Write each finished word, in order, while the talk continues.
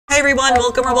Hi everyone,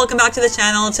 welcome back to the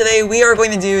channel. Today we are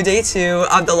going to do day 2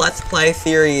 of the Let's Play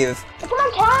series. Look at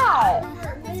my cat!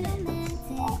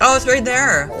 Oh, it's right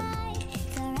there.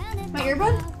 My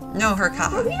earbud? No, her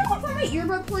cat. Can you look at my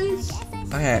earbud, please?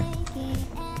 Okay.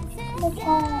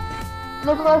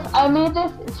 Nicholas, I made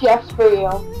this just for you.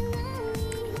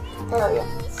 Where are you?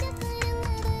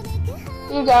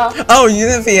 Here you go. Oh, you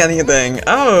didn't see anything.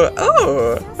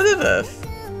 Oh, what is this?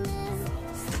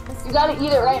 You gotta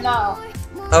eat it right now.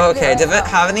 Oh, okay. Does it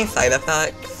have any side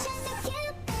effects?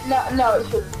 No, it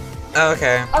shouldn't. Oh,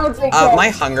 okay. I'm a big kid. My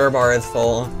hunger bar is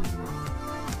full.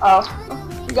 Oh.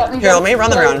 You got me. Here, let me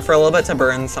run around for a little bit to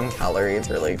burn some calories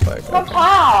really quick. My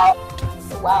cat!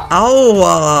 Wow.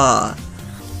 Ow!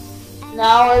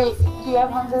 Now, do you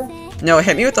have hunger? No,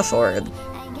 hit me with the sword.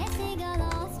 I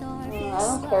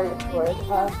don't care your sword.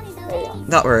 There you go.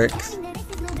 That works.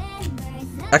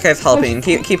 Okay, it's helping.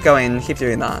 Keep going. Keep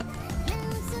doing that.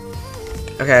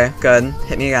 Okay, good.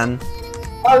 Hit me again.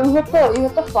 Oh, you hit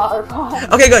the flower pot.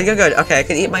 Okay, good. Okay, I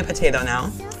can eat my potato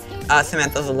now.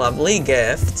 Samantha's a lovely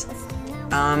gift.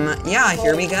 Yeah,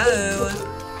 here we go.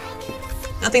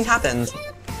 Nothing happened.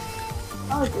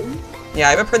 Oh, dude. Yeah,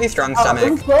 I have a pretty strong stomach.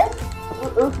 It was good?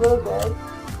 It was really good.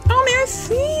 Oh,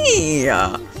 merci!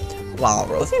 Wow,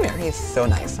 Rosie Mary is so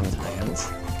nice sometimes.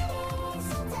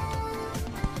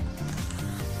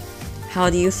 How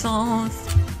do you solve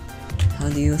a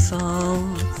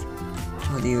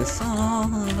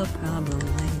problem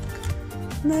like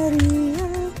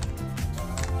Maria?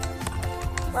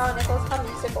 Wow, Nicholas, how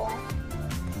musical.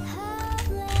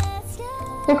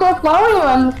 Nicholas, why were you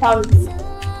in the sound of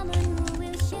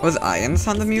music? Was I in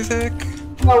Sound of Music?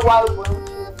 No, why weren't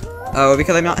you? Oh,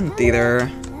 because I'm not in theater.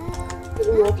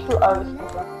 You're a true artist.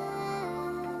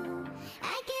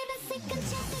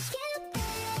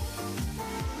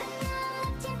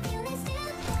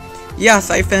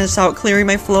 Yes, I finished out clearing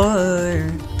my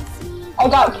floor. I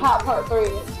got cat part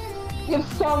 3. You have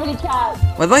so many cats.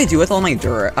 What do I do with all my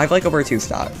dirt? I have like over 2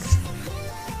 stacks.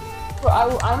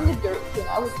 Bro, I'm the dirt queen.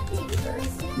 I was eating dirt.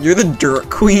 You're the dirt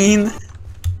queen?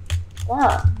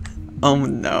 Yeah. Oh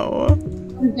no.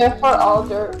 Therefore, all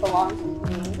dirt belongs to me.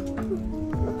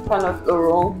 That's kind of the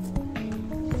rule.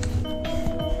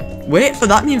 Wait, so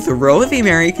that means Rosie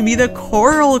Mary can be the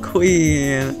coral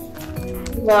queen.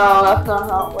 No, that's not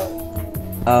how it works.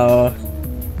 Oh.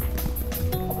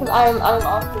 Because I'm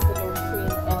also the dirt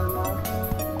queen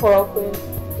and the coral queen.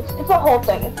 It's a whole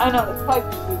thing. I know, it's quite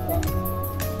confusing.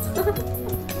 There's a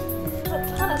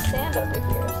ton of sand over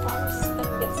here, so I'm just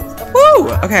gonna get some stuff.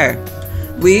 Woo! Okay.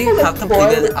 We have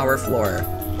completed our floor.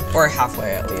 Or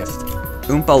halfway at least.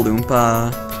 Oompa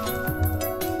Loompa.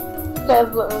 Says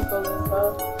the Oompa Loompa.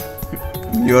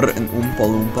 You're an Oompa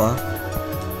Loompa.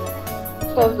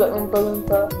 Says the Oompa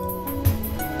Loompa.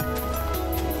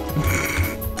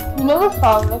 You know the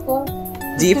song, Nicholas?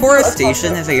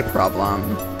 Deforestation is a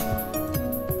problem.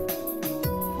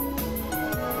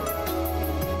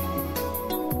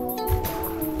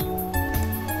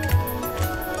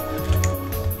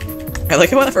 I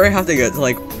like it whenever I have to get to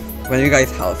like one of you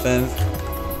guys' houses.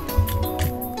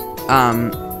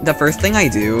 The first thing I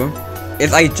do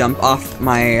is I jump off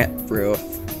my roof.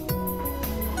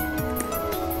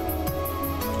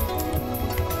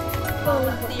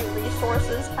 The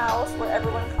resources house where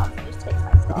everyone comes and just takes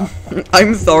my stuff.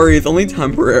 I'm sorry, it's only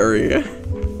temporary.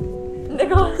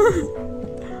 Nicholas.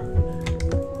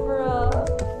 Bruh.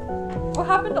 What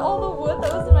happened to all the wood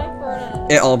that was in my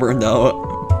furnace? It all burned out.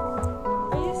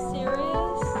 Are you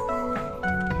serious?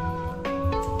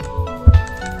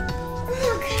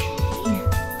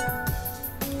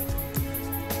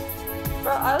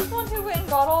 Bro, I was the one who went and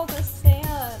got all this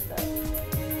sand.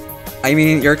 I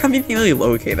mean, you're conveniently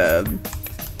located.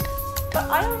 But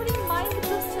I already mined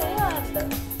the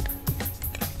sand.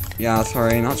 Yeah,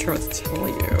 sorry, not sure what to tell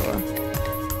you.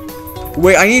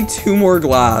 Wait, I need 2 more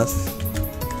glass.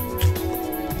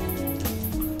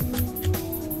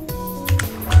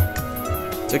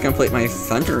 To complete my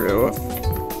sunroof.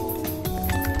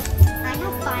 I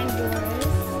have 5 doors.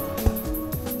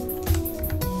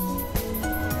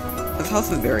 This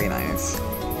house is very nice.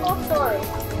 Oh, sorry.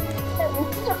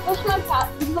 I pushed my cat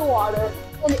into the water,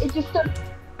 and it just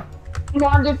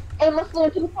wandered aimlessly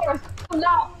into the forest. So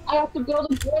now I have to build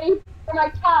a grave for my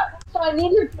cat. So I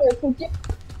need her to.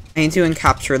 I need to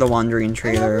capture the wandering I never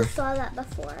trader. saw that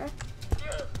before.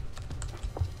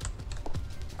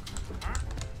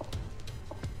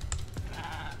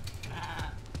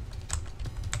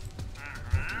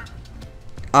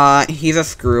 He's a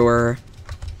screwer.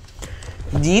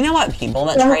 Do you know what people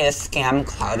that try to scam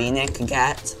CloudyNik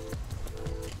get?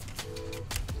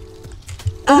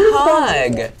 A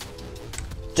hug!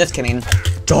 Just kidding.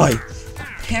 Die.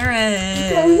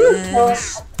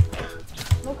 Perish.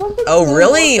 Oh,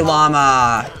 really,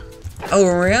 llama?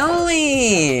 Oh,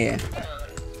 really?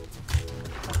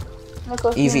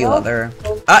 Easy leather.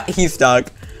 Ah, he's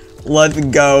stuck. Let's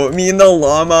go. Me and the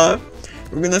llama.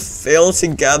 We're gonna sail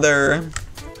together.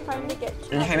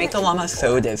 And I make the llama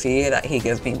so dizzy that he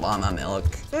gives me llama milk.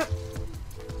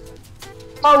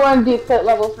 Oh, we're in deep pit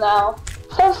levels now.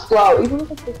 So slow, even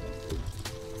if it's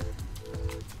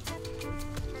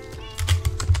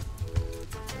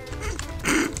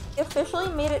Officially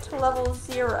made it to level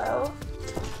 0.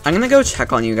 I'm gonna go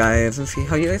check on you guys and see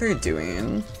how you guys are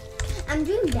doing. I'm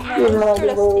doing that. We're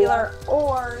to steal our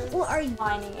ores. What are you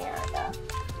mining area?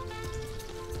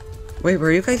 Wait, where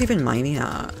are you guys even mining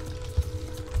at?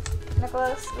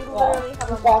 Nicholas, we literally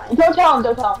have a mine. Don't tell him,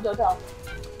 don't tell him, don't tell him.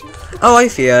 Oh, I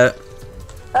see it.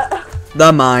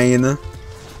 The mine.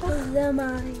 The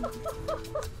mine.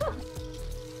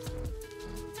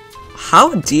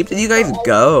 How deep did you guys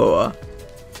go?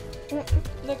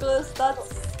 Nicholas,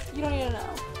 that's... you don't even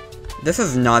know. This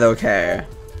is not okay.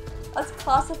 That's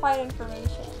classified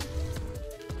information.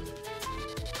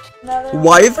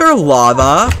 Why is there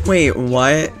lava? Wait,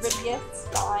 what?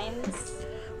 Signs.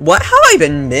 What have I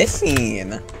been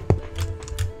missing?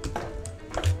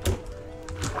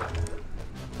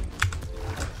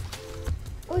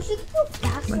 Oh, we should go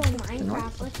faster in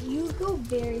Minecraft. Like, you go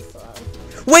very slow.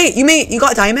 Wait, you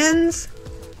got diamonds?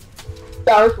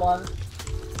 That was one.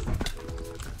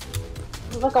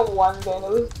 It was like a one game, it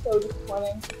was so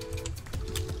disappointing.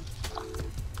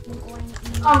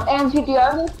 Angie, do you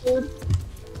have any food?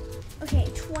 Okay,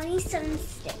 27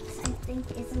 sticks, I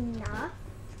think, is enough.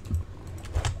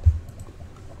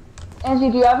 Angie,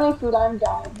 do you have any food? I'm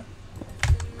dying.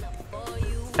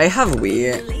 I have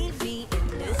wheat.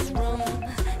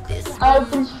 I've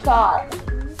been shot.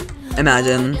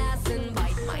 Imagine.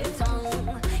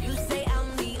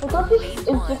 Because it's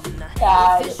just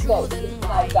sad that it's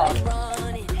not done.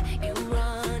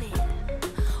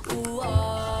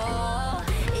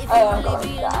 I am going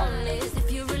to die.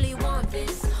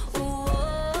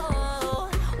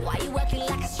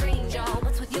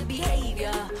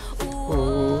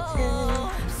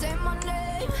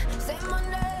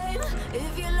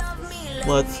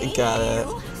 Let's get it.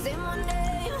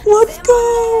 Let's go!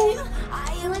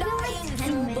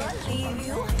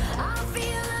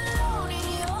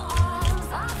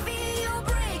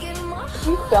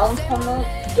 You don't come in,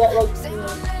 get like 2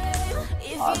 minutes.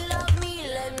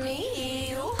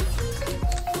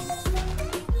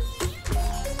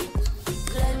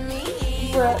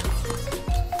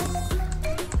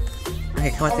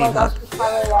 Okay, come with me, pup.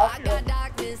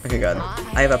 Okay, good.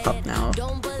 I have a pup now.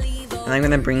 And I'm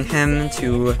gonna bring him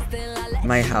to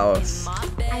my house.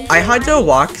 I had to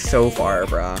walk so far,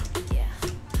 bruh.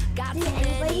 Did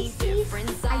anybody see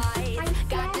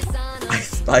I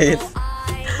spite.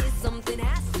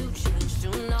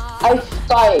 I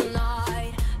spike.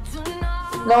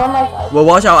 No one likes ice. Well,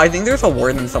 watch out. I think there's a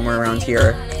warden somewhere around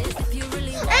here. Are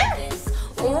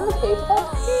you in the cave though?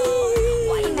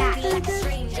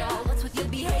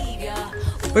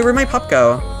 Wait, where'd my pup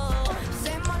go?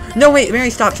 No, wait, Mary,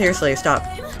 stop. Seriously, stop.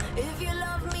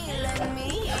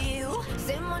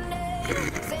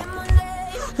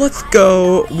 Let's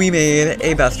go. We made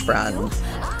a best friend.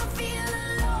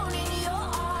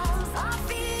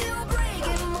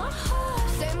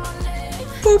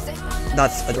 Boop.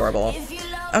 That's adorable.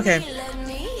 Okay.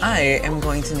 I am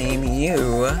going to name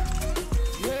you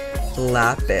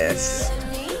Lapis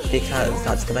because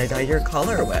that's what I dye your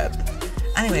color with.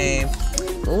 Anyway,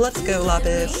 let's go,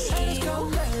 Lapis.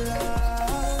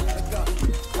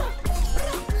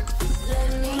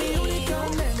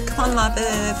 Come on,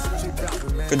 Lapis.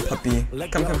 Good puppy.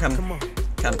 Come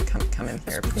in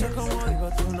here, please.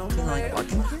 Can I like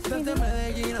walking?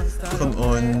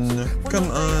 Come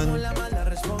on.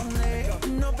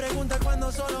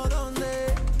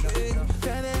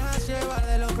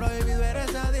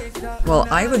 Well,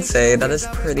 I would say that is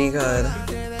pretty good.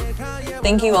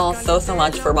 Thank you all so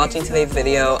much for watching today's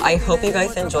video. I hope you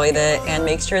guys enjoyed it, and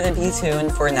make sure to be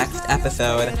tuned for next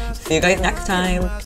episode. See you guys next time.